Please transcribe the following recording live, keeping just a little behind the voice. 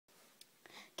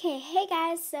Okay, hey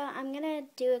guys, so I'm going to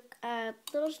do a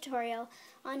little tutorial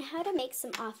on how to make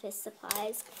some office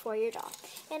supplies for your doll.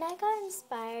 And I got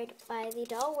inspired by the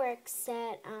Doll Works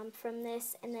set from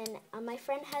this, and then my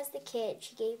friend has the kit.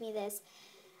 She gave me this,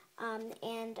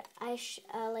 and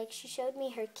she showed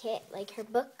me her kit, like her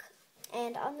book,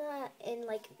 and in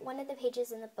one of the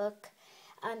pages in the book,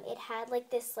 it had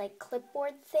like this like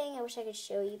clipboard thing. I wish I could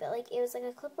show you, but it was like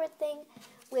a clipboard thing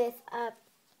with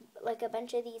like a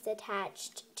bunch of these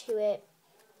attached to it,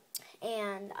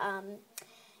 and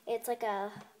it's like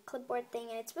a clipboard thing,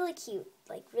 and it's really cute,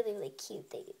 like really cute.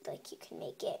 You can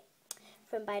make it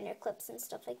from binder clips and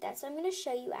stuff like that. So I'm going to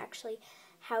show you actually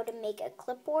how to make a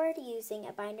clipboard using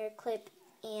a binder clip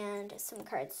and some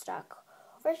cardstock.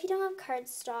 Or if you don't have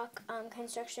cardstock,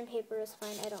 construction paper is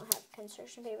fine. I don't have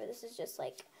construction paper. This is just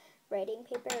like writing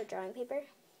paper or drawing paper.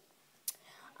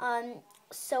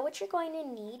 So what you're going to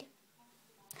need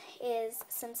is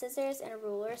some scissors and a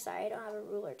ruler. Sorry, I don't have a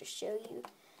ruler to show you.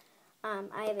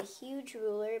 I have a huge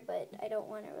ruler, but I don't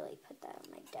want to really put that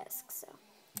on my desk, so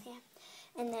yeah.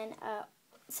 And then,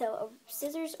 so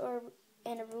scissors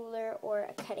and a ruler or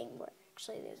a cutting board.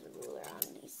 Actually, there's a ruler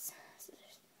on these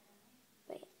scissors.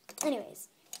 But yeah. Anyways,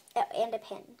 oh, and a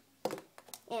pen.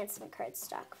 And some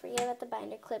cardstock. Forget about the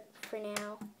binder clip for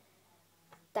now.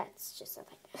 That's just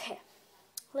something. Okay,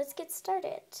 let's get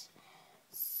started.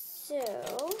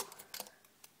 So,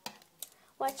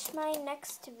 watch my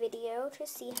next video to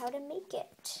see how to make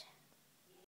it.